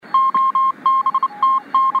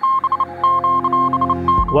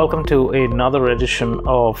Welcome to another edition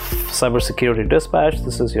of Cybersecurity Dispatch.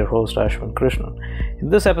 This is your host, Ashwin Krishnan. In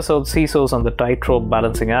this episode, CISOs on the Tightrope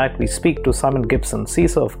Balancing Act, we speak to Simon Gibson,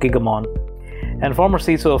 CISO of Gigamon and former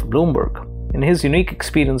CISO of Bloomberg. In his unique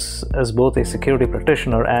experience as both a security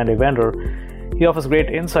practitioner and a vendor, he offers great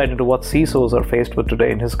insight into what CISOs are faced with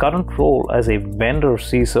today. In his current role as a vendor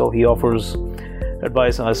CISO, he offers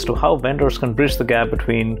advice as to how vendors can bridge the gap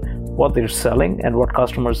between what they're selling and what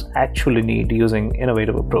customers actually need using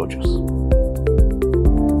innovative approaches.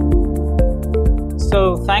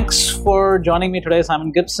 So thanks for joining me today.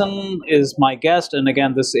 Simon Gibson is my guest. And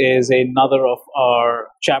again, this is another of our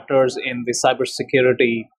chapters in the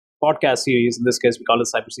cybersecurity podcast series. In this case, we call it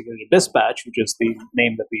Cybersecurity Dispatch, which is the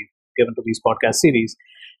name that we've given to these podcast series.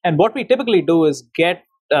 And what we typically do is get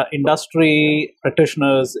industry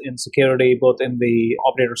practitioners in security, both in the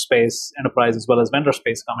operator space, enterprise, as well as vendor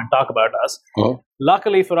space, come and talk about us. Uh-huh.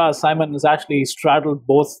 Luckily for us, Simon has actually straddled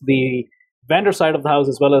both the vendor side of the house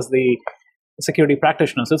as well as the security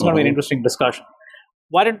practitioners. So it's going to be an interesting discussion.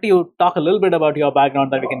 Why don't you talk a little bit about your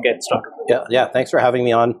background, then we can get started? Yeah. Thanks for having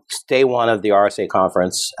me on. It's day one of the RSA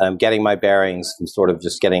conference. I'm getting my bearings and sort of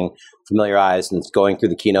just getting familiarized and going through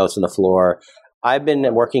the keynotes on the floor. I've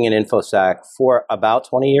been working in InfoSec for about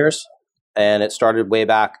 20 years, and it started way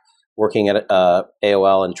back working at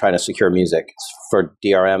AOL and trying to secure music for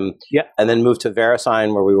DRM, and then moved to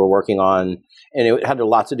VeriSign, where we were working on, and it had a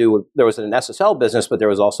lot to do with, there was an SSL business, but there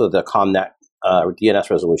was also the ComNet DNS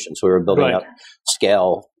resolution. So we were building up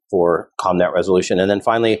scale for ComNet resolution. And then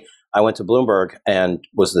finally, I went to Bloomberg and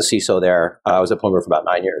was the CISO there. I was at Bloomberg for about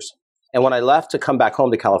 9 years. And when I left to come back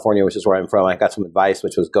home to California, which is where I'm from, I got some advice,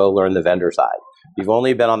 which was go learn the vendor side. You've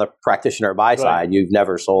only been on the practitioner buy side. You've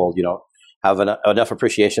never sold. You don't have enough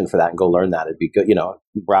appreciation for that, and go learn that. It'd be good,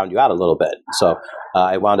 round you out a little bit. So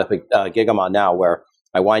I wound up at Gigamon now, where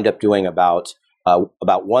I wind up doing about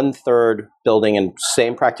 1/3 building and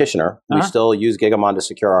same practitioner. We still use Gigamon to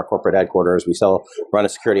secure our corporate headquarters. We still run a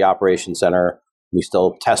security operations center. We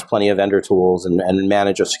still test plenty of vendor tools and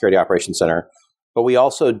manage a security operations center. But we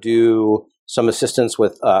also do some assistance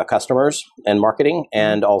with customers and marketing,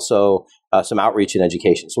 and also some outreach and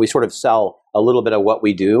education. So we sort of sell a little bit of what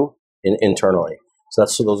we do internally. So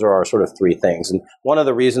those are our sort of three things. And one of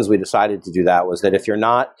the reasons we decided to do that was that if you're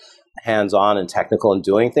not hands-on and technical in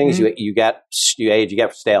doing things, you get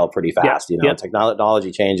stale pretty fast.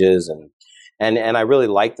 Technology changes, and I really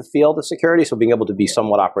like the field of security. So being able to be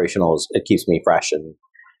somewhat operational it keeps me fresh. And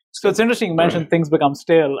so it's interesting you mentioned things become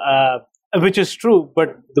stale. Which is true,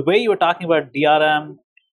 but the way you were talking about DRM,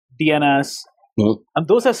 DNS, and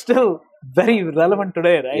those are still very relevant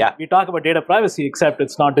today, right? Yeah. We talk about data privacy, except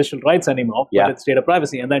it's not digital rights anymore, but it's data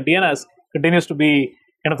privacy. And then DNS continues to be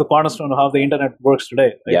kind of the cornerstone of how the internet works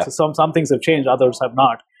today. Right? Yeah. So some things have changed, others have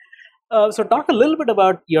not. So talk a little bit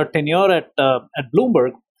about your tenure at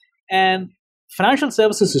Bloomberg. And financial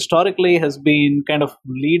services historically has been kind of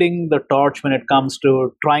leading the torch when it comes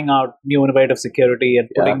to trying out new innovative security and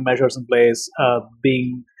putting measures in place,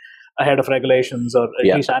 being ahead of regulations, or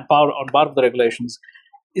at least on par with the regulations.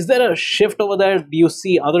 Is there a shift over there? Do you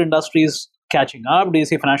see other industries catching up? Do you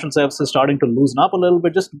see financial services starting to loosen up a little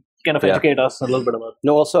bit? Just kind of educate us a little bit about it.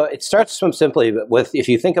 No, well, so it starts from simply with, if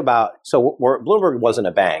you think about, Bloomberg wasn't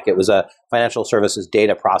a bank. It was a financial services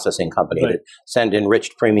data processing company that sent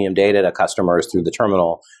enriched premium data to customers through the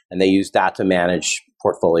terminal, and they used that to manage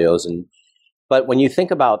portfolios. But when you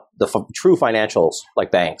think about the true financials,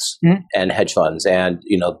 like banks and hedge funds and,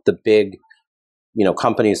 the big,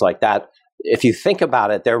 companies like that, if you think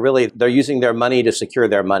about it, they're using their money to secure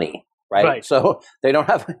their money. Right. So they don't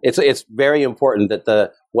have. It's very important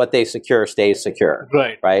that what they secure stays secure.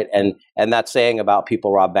 Right. And that's saying about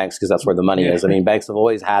people rob banks because that's where the money is. I mean, banks have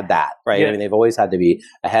always had that. Right. Yeah. I mean, they've always had to be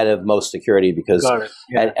ahead of most security because,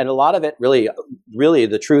 and a lot of it really,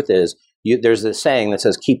 the truth is, there's this saying that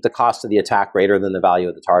says, keep the cost of the attack greater than the value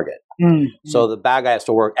of the target. So the bad guy has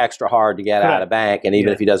to work extra hard to get out of bank, and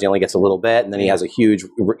even if he does, he only gets a little bit, and then he has a huge,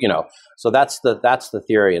 So that's the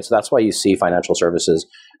theory, and so that's why you see financial services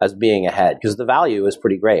as being ahead, because the value is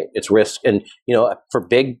pretty great. It's risk, and for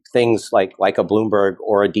big things like a Bloomberg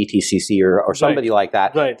or a DTCC or somebody like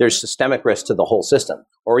that, there's systemic risk to the whole system,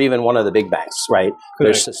 or even one of the big banks, right?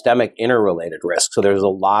 There's systemic interrelated risk, so there's a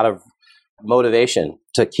lot of motivation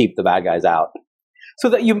to keep the bad guys out. So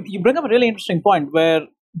that you bring up a really interesting point where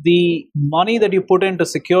the money that you put in to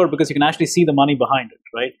secure, because you can actually see the money behind it,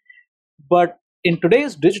 right? But in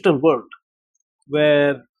today's digital world,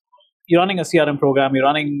 where you're running a CRM program, you're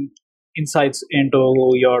running insights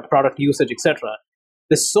into your product usage, etc.,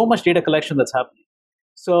 there's so much data collection that's happening.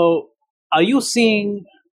 So are you seeing,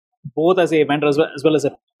 both as a vendor as well as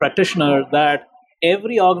a practitioner, that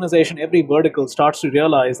every organization, every vertical starts to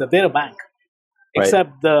realize that they're a bank, Right.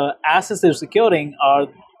 except the assets they're securing are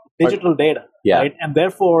digital data, Yeah. right? And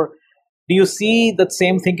therefore, do you see that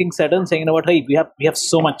same thinking set in, saying, you know what, hey, we have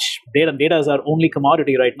so much data, and data is our only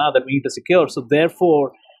commodity right now that we need to secure. So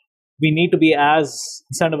therefore, we need to be as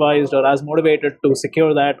incentivized or as motivated to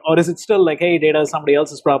secure that, or is it still like, hey, data is somebody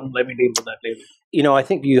else's problem, let me deal with that later? I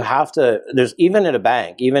think you have to, there's even at a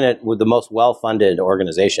bank, with the most well-funded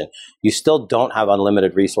organization, you still don't have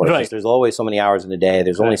unlimited resources. Right. There's always so many hours in a day.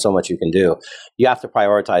 There's only so much you can do. You have to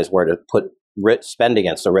prioritize where to put spend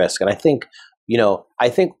against the risk. And I think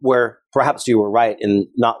where perhaps you were right in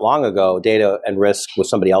not long ago, data and risk was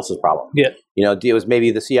somebody else's problem. Yeah. It was maybe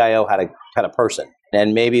the CIO had a person,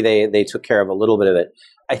 and maybe they took care of a little bit of it.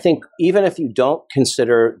 I think even if you don't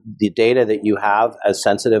consider the data that you have as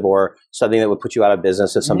sensitive or something that would put you out of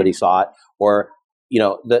business if somebody saw it, or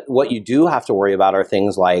what you do have to worry about are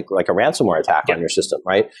things like a ransomware attack on your system,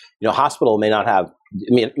 right? Hospital may not have,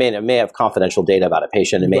 may have confidential data about a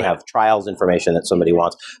patient. It may have trials information that somebody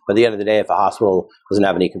wants. But at the end of the day, if a hospital doesn't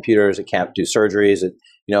have any computers, it can't do surgeries.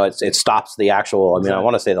 It stops the actual. I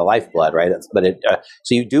want to say the lifeblood, right?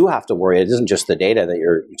 So you do have to worry. It isn't just the data that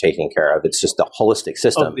you're taking care of. It's just the holistic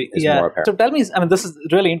system is more apparent. So tell me, this is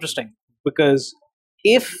really interesting, because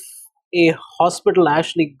if a hospital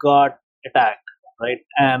actually got attacked, right,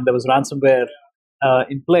 and there was ransomware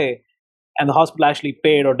in play, and the hospital actually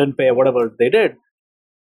paid or didn't pay or whatever they did,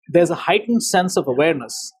 there's a heightened sense of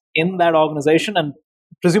awareness in that organization and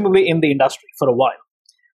presumably in the industry for a while.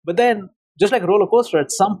 But then, just like a roller coaster,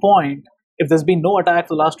 at some point, if there's been no attack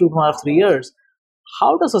for the last 2.5, 3 years,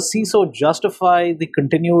 how does a CISO justify the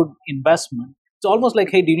continued investment? It's almost like,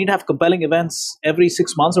 hey, do you need to have compelling events every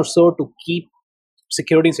 6 months or so to keep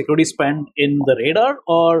security spend in the radar?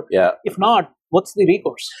 Or if not, what's the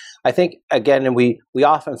recourse? I think, again, and we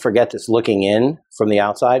often forget this looking in from the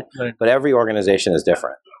outside, but every organization is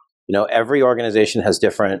different. Every organization has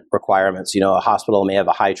different requirements. A hospital may have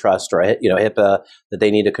a high trust or HIPAA that they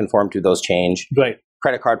need to conform to. Those change. Right.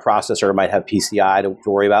 Credit card processor might have PCI to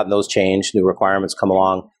worry about, and those change. New requirements come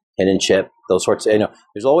along, hidden chip, those sorts of,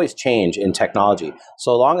 there's always change in technology.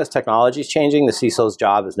 So long as technology is changing, the CISO's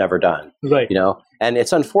job is never done. Right. And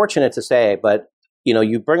it's unfortunate to say, but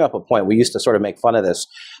you bring up a point. We used to sort of make fun of this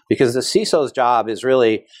because the CISO's job is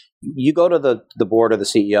really, you go to the board or the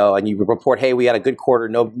CEO and you report, hey, we had a good quarter,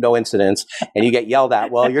 no incidents, and you get yelled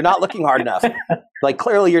at. Well, you're not looking hard enough. Like,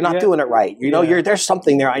 clearly you're not doing it right. There's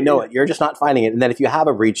something there. I know it. You're just not finding it. And then if you have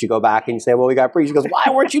a breach, you go back and you say, well, we got breach. He goes, why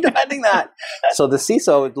weren't you defending that? So the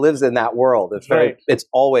CISO lives in that world. It's it's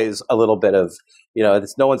always a little bit of,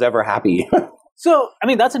 no one's ever happy. So,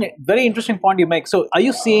 that's a very interesting point you make. So are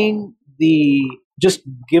you seeing just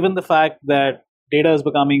given the fact that data is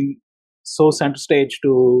becoming so center stage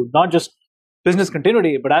to not just business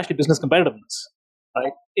continuity, but actually business competitiveness,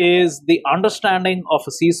 right? Is the understanding of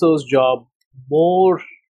a CISO's job more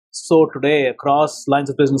so today across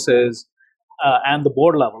lines of businesses and the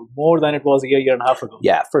board level, more than it was a year and a half ago?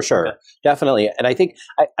 Yeah, for sure. Okay. Definitely. And I think,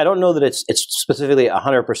 I don't know that it's specifically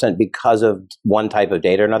 100% because of one type of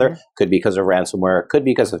data or another. Could be because of ransomware, could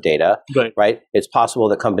be because of data, right? It's possible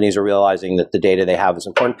that companies are realizing that the data they have is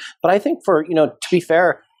important. But I think to be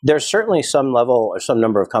fair, there's certainly some level or some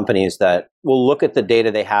number of companies that will look at the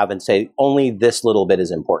data they have and say, only this little bit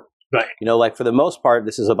is important. Right. Like for the most part,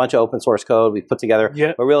 this is a bunch of open source code we put together,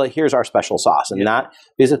 but really here's our special sauce. And that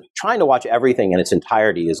is trying to watch everything in its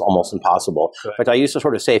entirety is almost impossible. Right. But I used to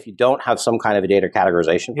sort of say, if you don't have some kind of a data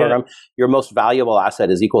categorization program, your most valuable asset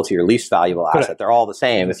is equal to your least valuable asset. They're all the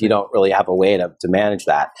same if you don't really have a way to manage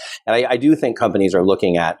that. And I do think companies are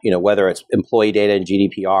looking at, whether it's employee data and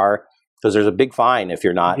GDPR, because there's a big fine if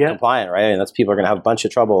you're not compliant, right? And people are going to have a bunch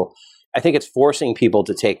of trouble. I think it's forcing people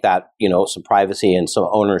to take that, some privacy and some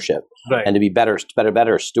ownership and to be better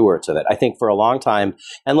stewards of it. I think for a long time,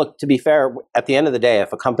 and look, to be fair, at the end of the day,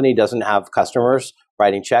 if a company doesn't have customers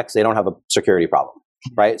writing checks, they don't have a security problem,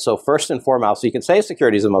 right? So first and foremost, so you can say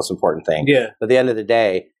security is the most important thing. But at the end of the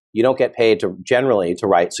day, you don't get paid generally to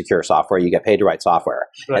write secure software. You get paid to write software.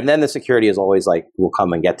 And then the security is always will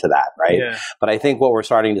come and get to that, right? But I think what we're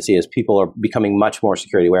starting to see is people are becoming much more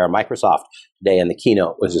security aware. Microsoft today in the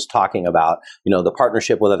keynote was just talking about, the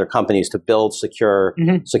partnership with other companies to build secure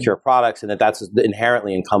products, and that's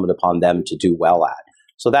inherently incumbent upon them to do well at.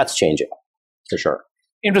 So that's changing, for sure.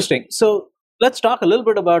 Interesting. So let's talk a little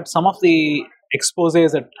bit about some of the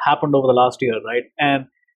exposés that happened over the last year, right? And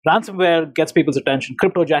ransomware gets people's attention.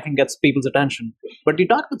 Cryptojacking gets people's attention. But you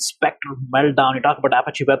talk about Spectre Meltdown, you talk about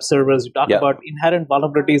Apache Web Servers, you talk about inherent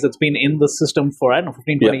vulnerabilities that's been in the system for,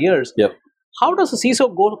 15, 20 years. how does a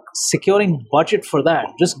CISO go securing budget for that?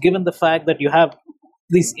 Just given the fact that you have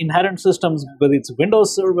these inherent systems, whether it's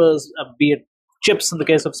Windows servers, be it chips in the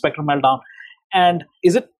case of Spectrum Meltdown, and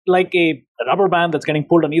is it like a rubber band that's getting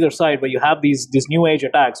pulled on either side, where you have these new age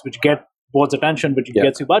attacks which get board's attention, which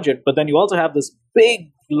gets you budget, but then you also have this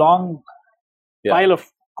big long pile of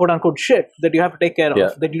quote unquote shit that you have to take care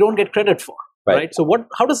of that you don't get credit for. Right. So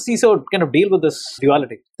how does CISO kind of deal with this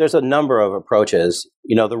duality? There's a number of approaches.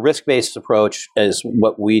 The risk-based approach is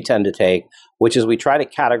what we tend to take, which is we try to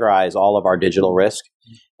categorize all of our digital risk.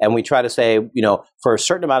 And we try to say, for a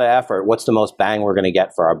certain amount of effort, what's the most bang we're going to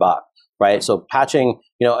get for our buck? Right. So patching,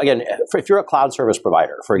 again, if you're a cloud service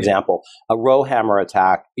provider, for example, a Rowhammer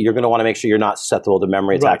attack, you're going to want to make sure you're not susceptible to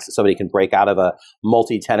memory attacks that somebody can break out of a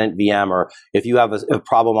multi-tenant VM. Or if you have a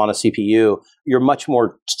problem on a CPU, you're much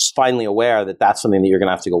more finely aware that that's something that you're going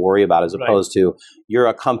to have to go worry about, as opposed to you're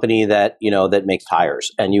a company that, that makes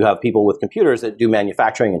tires, and you have people with computers that do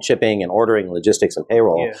manufacturing and shipping and ordering, logistics and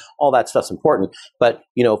payroll. All that stuff's important. But,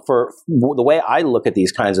 for the way I look at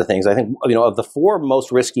these kinds of things, I think, of the four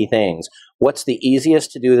most risky things, what's the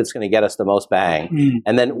easiest to do that's going to get us the most bang?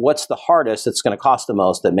 And then what's the hardest that's going to cost the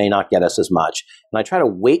most that may not get us as much? And I try to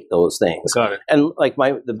weight those things. Got it. And like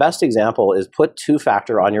the best example is put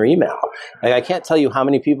two-factor on your email. Like, I can't tell you how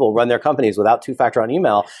many people run their companies without two-factor on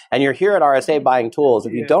email. And you're here at RSA buying tools.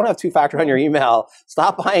 If you don't have two-factor on your email,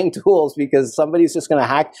 stop buying tools, because somebody's just going to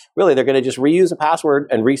hack. Really, they're going to just reuse a password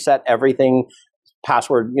and reset everything.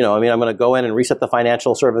 Password, I'm going to go in and reset the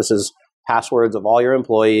financial services passwords of all your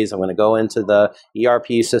employees. I'm going to go into the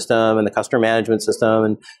ERP system and the customer management system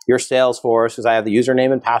and your Salesforce, because I have the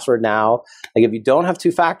username and password now. Like, if you don't have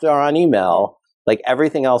two-factor on email, like,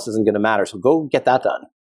 everything else isn't going to matter. So go get that done.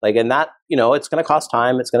 Like, and that, it's going to cost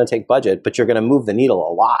time, it's going to take budget, but you're going to move the needle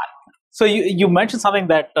a lot. So you mentioned something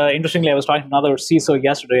that, interestingly, I was talking to another CISO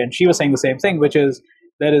yesterday, and she was saying the same thing, which is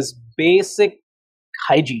there is basic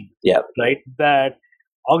hygiene, right, that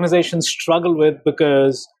organizations struggle with,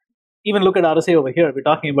 because even look at RSA over here. We're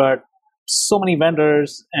talking about so many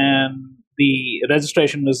vendors, and the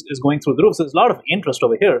registration is going through the roof. So there's a lot of interest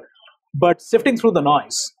over here. But sifting through the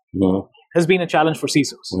noise has been a challenge for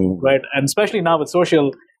CISOs, right? And especially now with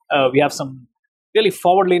social, we have some really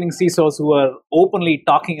forward-leaning CISOs who are openly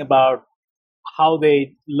talking about how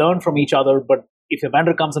they learn from each other. But if a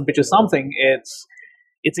vendor comes and pitches something,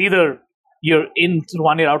 it's either you're in through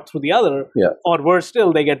one ear, out through the other, or worse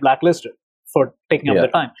still, they get blacklisted for taking up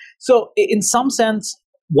their time. So in some sense,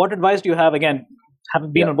 what advice do you have, again,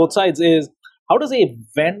 having been on both sides, is how does a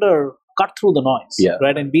vendor cut through the noise,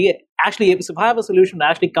 right? And actually, if I have a solution that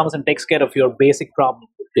actually comes and takes care of your basic problem,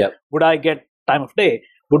 would I get time of day?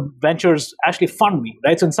 Would ventures actually fund me,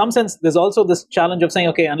 right? So in some sense, there's also this challenge of saying,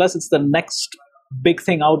 okay, unless it's the next big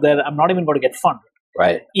thing out there, I'm not even going to get funded.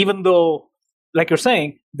 Right. Even though, like you're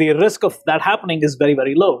saying, the risk of that happening is very,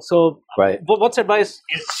 very low. So what's advice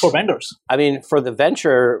for vendors? I mean, for the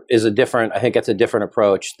venture I think it's a different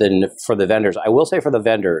approach than for the vendors. I will say for the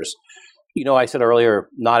vendors, I said earlier,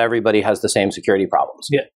 not everybody has the same security problems,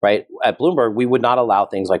 right? At Bloomberg, we would not allow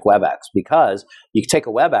things like WebEx, because you take a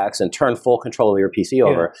WebEx and turn full control of your PC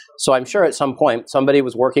over. So I'm sure at some point, somebody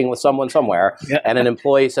was working with someone somewhere, and an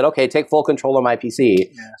employee said, okay, take full control of my PC.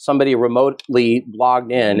 Somebody remotely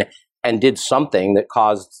logged in and did something that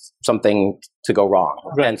caused something to go wrong.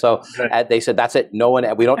 And so they said, that's it.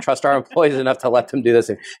 We don't trust our employees enough to let them do this.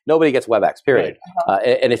 Nobody gets WebEx, period.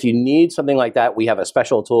 And if you need something like that, we have a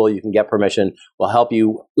special tool. You can get permission. We'll help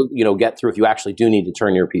you, get through if you actually do need to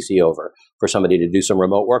turn your PC over for somebody to do some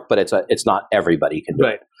remote work, but it's not everybody can do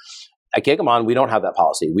it. At Gigamon, we don't have that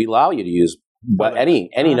policy. We allow you to use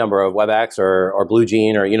any number of WebEx or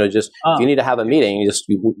BlueJean, or, just if you need to have a meeting,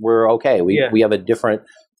 we're okay. We have a different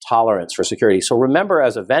tolerance for security. So remember,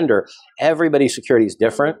 as a vendor, everybody's security is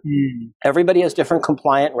different. Everybody has different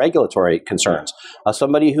compliant regulatory concerns.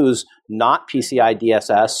 Somebody who's not PCI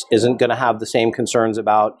DSS isn't going to have the same concerns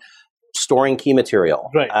about storing key material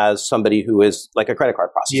as somebody who is like a credit card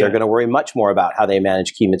processor. They're going to worry much more about how they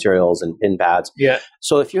manage key materials and pin pads.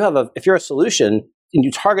 So if you're a solution and you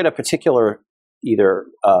target a particular either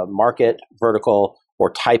market, vertical,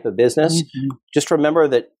 or type of business, just remember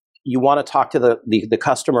that you want to talk to the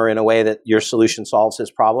customer in a way that your solution solves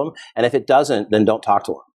his problem. And if it doesn't, then don't talk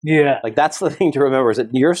to him. Like, that's the thing to remember, is that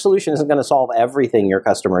your solution isn't going to solve everything your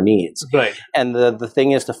customer needs. And the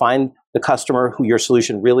thing is to find the customer who your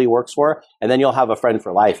solution really works for, and then you'll have a friend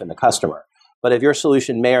for life in the customer. But if your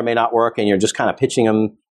solution may or may not work and you're just kind of pitching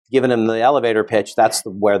them giving them the elevator pitch, that's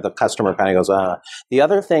where the customer kind of goes, The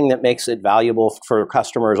other thing that makes it valuable for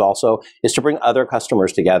customers also is to bring other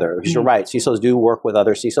customers together. Because you're right, CISOs do work with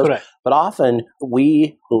other CISOs, Correct. but often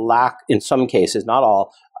we lack, in some cases, not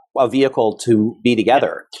all, a vehicle to be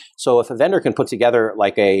together. So if a vendor can put together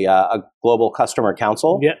like a global customer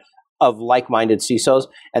council of like-minded CISOs,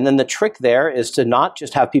 and then the trick there is to not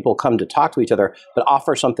just have people come to talk to each other, but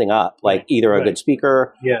offer something up, like either a good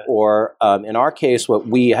speaker or, in our case, what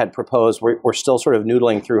we had proposed. We're still sort of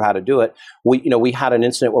noodling through how to do it. We had an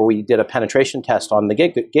incident where we did a penetration test on the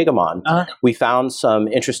Gigamon. We found some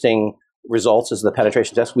interesting results as the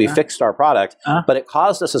penetration test. We fixed our product, but it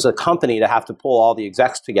caused us as a company to have to pull all the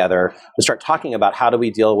execs together to start talking about how do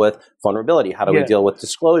we deal with vulnerability? How do we deal with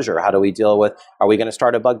disclosure? How do we deal with, are we going to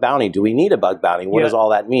start a bug bounty? Do we need a bug bounty? What does all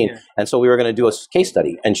that mean? And so we were going to do a case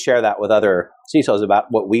study and share that with other CISOs about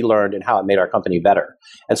what we learned and how it made our company better.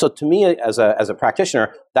 And so to me, as a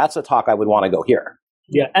practitioner, that's a talk I would want to go hear.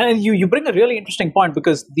 Yeah, and you bring a really interesting point,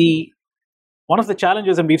 because one of the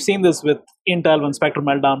challenges, and we've seen this with Intel when Spectre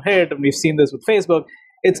Meltdown hit, and we've seen this with Facebook,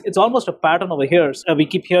 it's almost a pattern over here. So we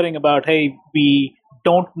keep hearing about, hey, we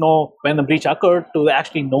don't know when the breach occurred, to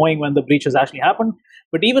actually knowing when the breach has actually happened.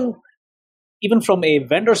 But even from a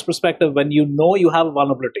vendor's perspective, when you know you have a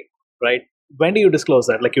vulnerability, right? When do you disclose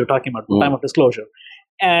that? Like you're talking about time of disclosure.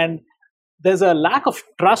 And there's a lack of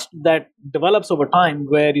trust that develops over time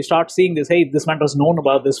where you start seeing this, hey, this vendor's known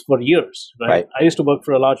about this for years, right? I used to work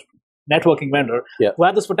for a large networking vendor who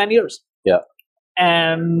had this for 10 years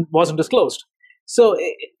and wasn't disclosed. So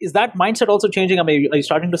is that mindset also changing? I mean, are you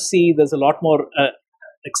starting to see there's a lot more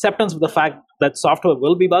acceptance of the fact that software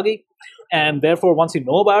will be buggy, and therefore once you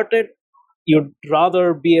know about it, you'd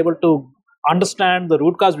rather be able to understand the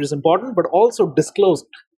root cause, which is important, but also disclose it?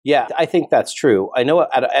 Yeah, I think that's true. I know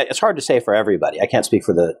it's hard to say for everybody. I can't speak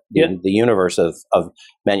for the universe of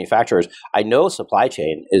manufacturers. I know supply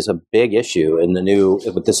chain is a big issue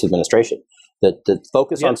with this administration. The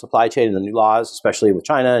focus on supply chain and the new laws, especially with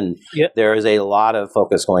China, and there is a lot of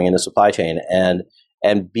focus going into supply chain,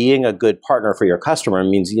 and being a good partner for your customer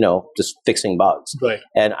means just fixing bugs. Right.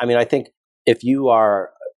 And I mean, I think if you are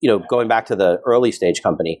going back to the early stage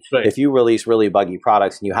company, if you release really buggy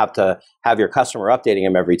products and you have to have your customer updating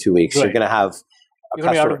them every 2 weeks, you're going to have a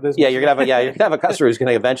customer. You're going to have a customer who's going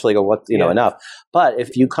to eventually go, enough. But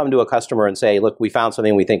if you come to a customer and say, look, we found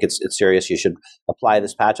something, we think it's serious, you should apply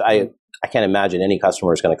this patch. I can't imagine any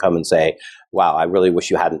customer is going to come and say, wow, I really wish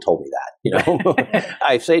you hadn't told me that.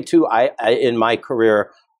 I say too, I in my career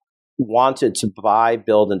wanted to buy,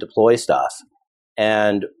 build, and deploy stuff.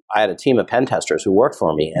 And I had a team of pen testers who worked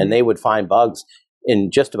for me, and they would find bugs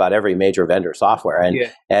in just about every major vendor software.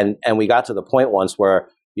 And we got to the point once where,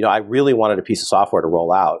 I really wanted a piece of software to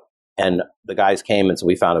roll out. And the guys came and said,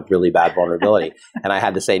 we found a really bad vulnerability. And I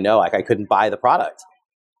had to say no, I couldn't buy the product.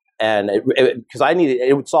 And because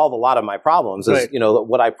it would solve a lot of my problems.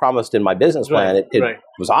 What I promised in my business plan, it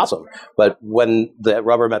was awesome. But when the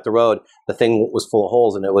rubber met the road, the thing was full of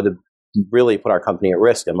holes, and it would have really put our company at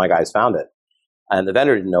risk. And my guys found it. And the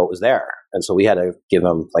vendor didn't know it was there. And so we had to give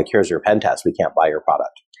them, here's your pen test. We can't buy your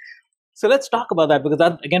product. So let's talk about that, because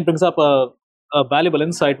that, again, brings up a valuable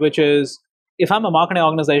insight, which is, if I'm a marketing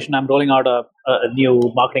organization, I'm rolling out a new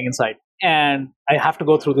marketing insight, and I have to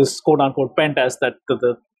go through this quote-unquote pen test that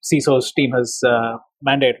the CISO's team has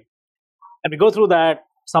mandated. And we go through that,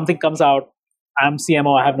 something comes out, I'm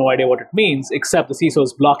CMO, I have no idea what it means, except the CISO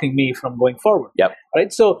is blocking me from going forward.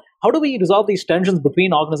 Right? So how do we resolve these tensions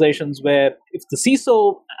between organizations where if the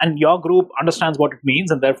CISO and your group understands what it means,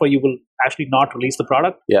 and therefore you will actually not release the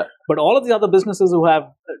product, but all of the other businesses who have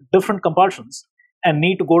different compulsions and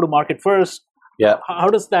need to go to market first, how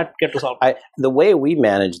does that get resolved? The way we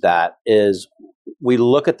manage that is we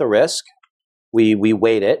look at the risk, we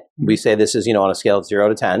weight it, we say this is on a scale of 0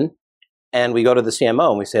 to 10, and we go to the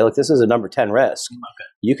CMO and we say, look, this is a number 10 risk.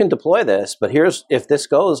 You can deploy this, but if this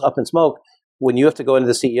goes up in smoke, when you have to go into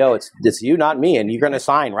the CEO, it's you, not me, and you're going to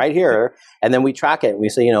sign right here. And then we track it and we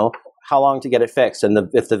say, how long to get it fixed. And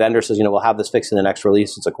if the vendor says, we'll have this fixed in the next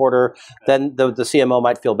release, it's a quarter, then the CMO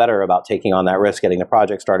might feel better about taking on that risk, getting the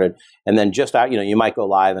project started. And then just out, you might go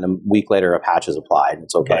live and a week later a patch is applied.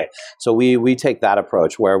 It's okay. Right. So we take that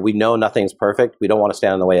approach where we know nothing's perfect. We don't want to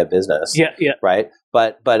stand in the way of business. Right.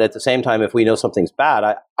 But at the same time, if we know something's bad,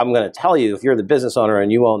 I'm going to tell you, if you're the business owner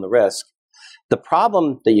and you own the risk, the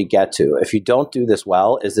problem that you get to if you don't do this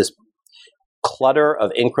well is this clutter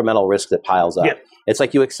of incremental risk that piles up. Yeah. It's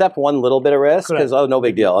like you accept one little bit of risk because, oh, no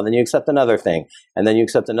big deal. And then you accept another thing. And then you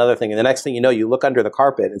accept another thing. And the next thing you know, you look under the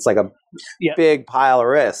carpet. It's like a big pile of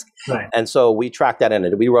risk. Right. And so we track that in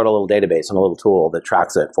it. We wrote a little database and a little tool that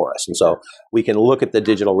tracks it for us. And so we can look at the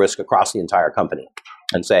digital risk across the entire company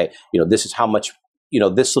and say, this is how much,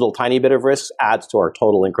 this little tiny bit of risk adds to our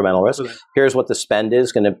total incremental risk. Okay. Here's what the spend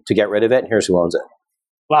is to get rid of it. And here's who owns it.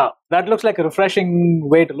 Wow. That looks like a refreshing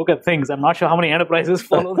way to look at things. I'm not sure how many enterprises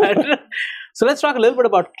follow that. So let's talk a little bit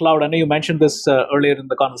about cloud. I know you mentioned this earlier in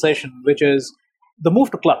the conversation, which is the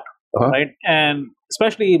move to cloud, right? And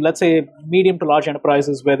especially, let's say, medium to large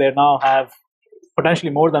enterprises where they now have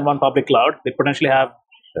potentially more than one public cloud. They potentially have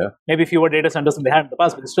maybe fewer data centers than they had in the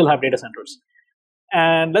past, but they still have data centers.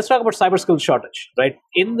 And let's talk about cyber skills shortage, right?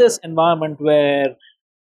 In this environment where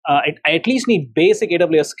I at least need basic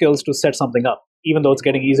AWS skills to set something up, even though it's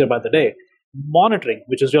getting easier by the day. Monitoring,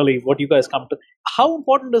 which is really what you guys come to. How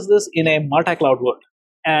important is this in a multi-cloud world?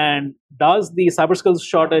 And does the cyber skills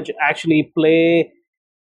shortage actually play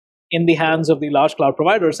in the hands of the large cloud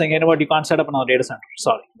providers saying, you know what, you can't set up another data center,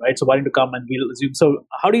 sorry, right? So why don't you come and we'll assume. So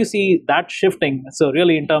how do you see that shifting? So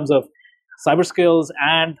really in terms of cyber skills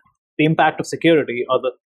and the impact of security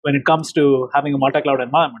when it comes to having a multi-cloud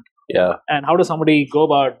environment? Yeah. And how does somebody go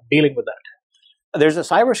about dealing with that? There's a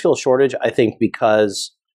cyber skills shortage, I think,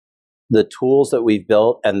 because the tools that we've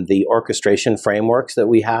built and the orchestration frameworks that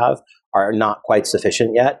we have are not quite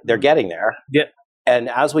sufficient yet. They're getting there. Yeah. And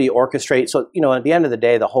as we orchestrate, so, at the end of the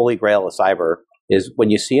day, the holy grail of cyber is when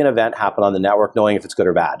you see an event happen on the network, knowing if it's good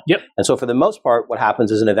or bad. Yep. And so for the most part, what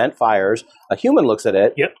happens is an event fires, a human looks at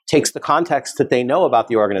it, takes the context that they know about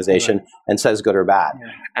the organization and says good or bad.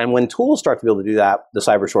 Yeah. And when tools start to be able to do that, the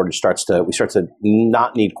cyber shortage we start to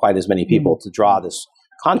not need quite as many people to draw this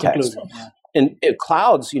context. In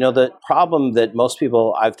clouds, the problem that most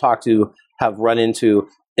people I've talked to have run into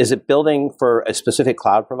is that building for a specific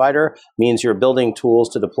cloud provider means you're building tools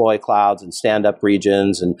to deploy clouds and stand up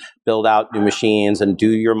regions and build out new machines and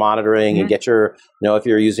do your monitoring and get your, if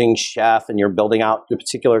you're using Chef and you're building out the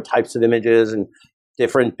particular types of images and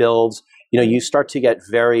different builds, you start to get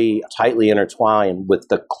very tightly intertwined with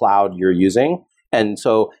the cloud you're using.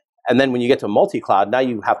 And then when you get to multi-cloud, now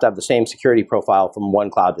you have to have the same security profile from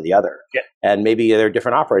one cloud to the other. Yeah. And maybe there are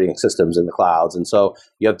different operating systems in the clouds. And so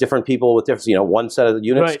you have different people with different, one set of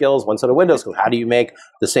Unix skills, one set of Windows skills. How do you make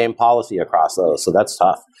the same policy across those? So that's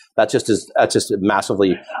tough. That's just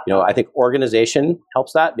massively, I think organization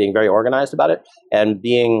helps that, being very organized about it. And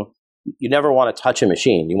you never want to touch a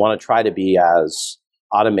machine. You want to try to be as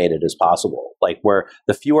automated as possible. Like where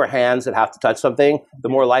the fewer hands that have to touch something, the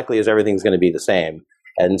more likely is everything's going to be the same.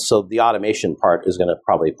 And so the automation part is going to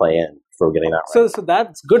probably play in for getting that right. So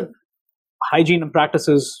that's good hygiene and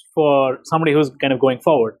practices for somebody who's kind of going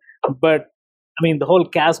forward. But I mean, the whole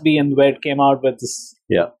CASB and where it came out with this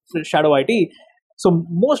shadow IT. So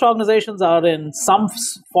most organizations are in some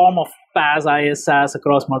form of PaaS, IaaS, SaaS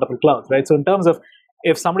across multiple clouds, right? So in terms of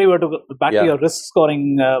if somebody were to go back to your risk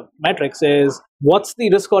scoring metrics, what's the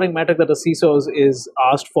risk scoring metric that the CISOs is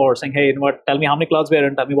asked for, saying, hey, tell me how many clouds we're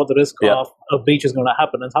in, tell me what the risk of a breach is going to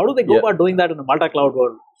happen. And how do they go about doing that in a multi-cloud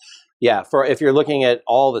world? Yeah, if you're looking at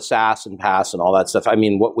all the SaaS and PaaS and all that stuff, I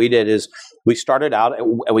mean, what we did is we started out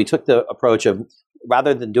and we took the approach of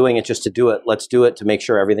rather than doing it just to do it, let's do it to make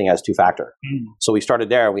sure everything has two-factor. So we started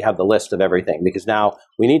there. We have the list of everything because now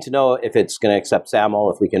we need to know if it's going to accept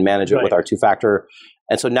SAML, if we can manage it with our two-factor.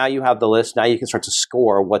 And so now you have the list. Now you can start to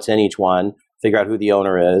score what's in each one, figure out who the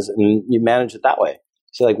owner is, and you manage it that way.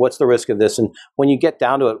 So like, what's the risk of this? And when you get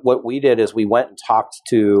down to it, what we did is we went and talked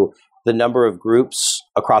to the number of groups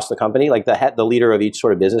across the company, like the leader of each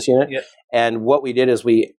sort of business unit. Yeah. And what we did is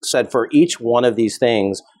we said for each one of these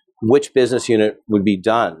things, which business unit would be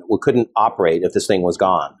done, couldn't operate if this thing was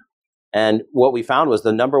gone. And what we found was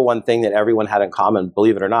the number one thing that everyone had in common,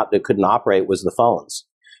 believe it or not, that couldn't operate was the phones.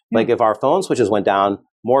 Like if our phone switches went down,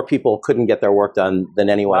 more people couldn't get their work done than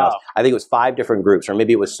anyone else. I think it was 5 different groups, or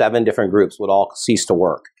maybe it was 7 different groups would all cease to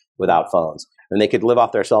work without phones. And they could live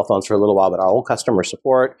off their cell phones for a little while, but our whole customer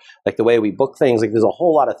support, like the way we book things, like there's a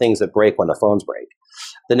whole lot of things that break when the phones break.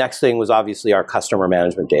 The next thing was obviously our customer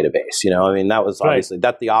management database. I mean, that was obviously,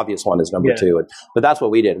 the obvious one is number 2. But that's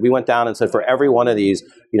what we did. We went down and said for every one of these,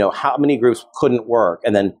 how many groups couldn't work,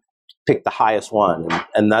 and then pick the highest one.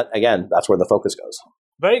 And that, again, that's where the focus goes.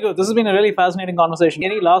 Very good. This has been a really fascinating conversation.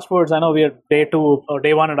 Any last words? I know we are day 2 or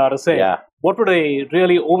day 1 at RSA. Yeah. What would a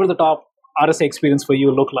really over-the-top RSA experience for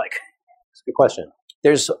you look like? That's a good question.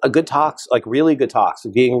 There's a good talks, like really good talks.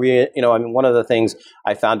 Being, I mean, one of the things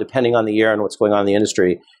I found, depending on the year and what's going on in the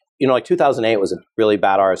industry, like 2008 was a really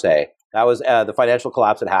bad RSA. That was the financial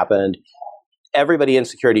collapse that happened. everybody in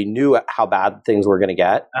security knew how bad things were going to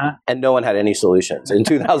get, and no one had any solutions in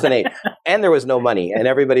 2008. And there was no money, and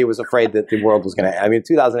everybody was afraid that the world was going to. I mean,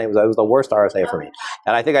 2008 was the worst RSA for me,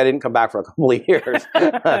 and I think I didn't come back for a couple of years.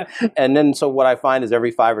 And then, so what I find is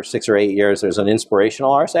every 5 or 6 or 8 years, there's an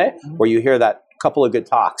inspirational RSA where you hear that couple of good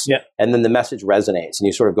talks, and then the message resonates, and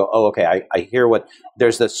you sort of go, "Oh, okay, I hear what."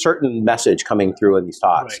 There's a certain message coming through in these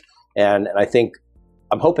talks, and I think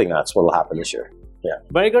I'm hoping that's what will happen this year. Yeah.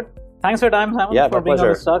 Very good. Thanks for your time, Simon, for being on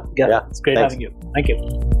this talk. Yeah, it's great having you. Thank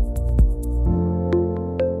you.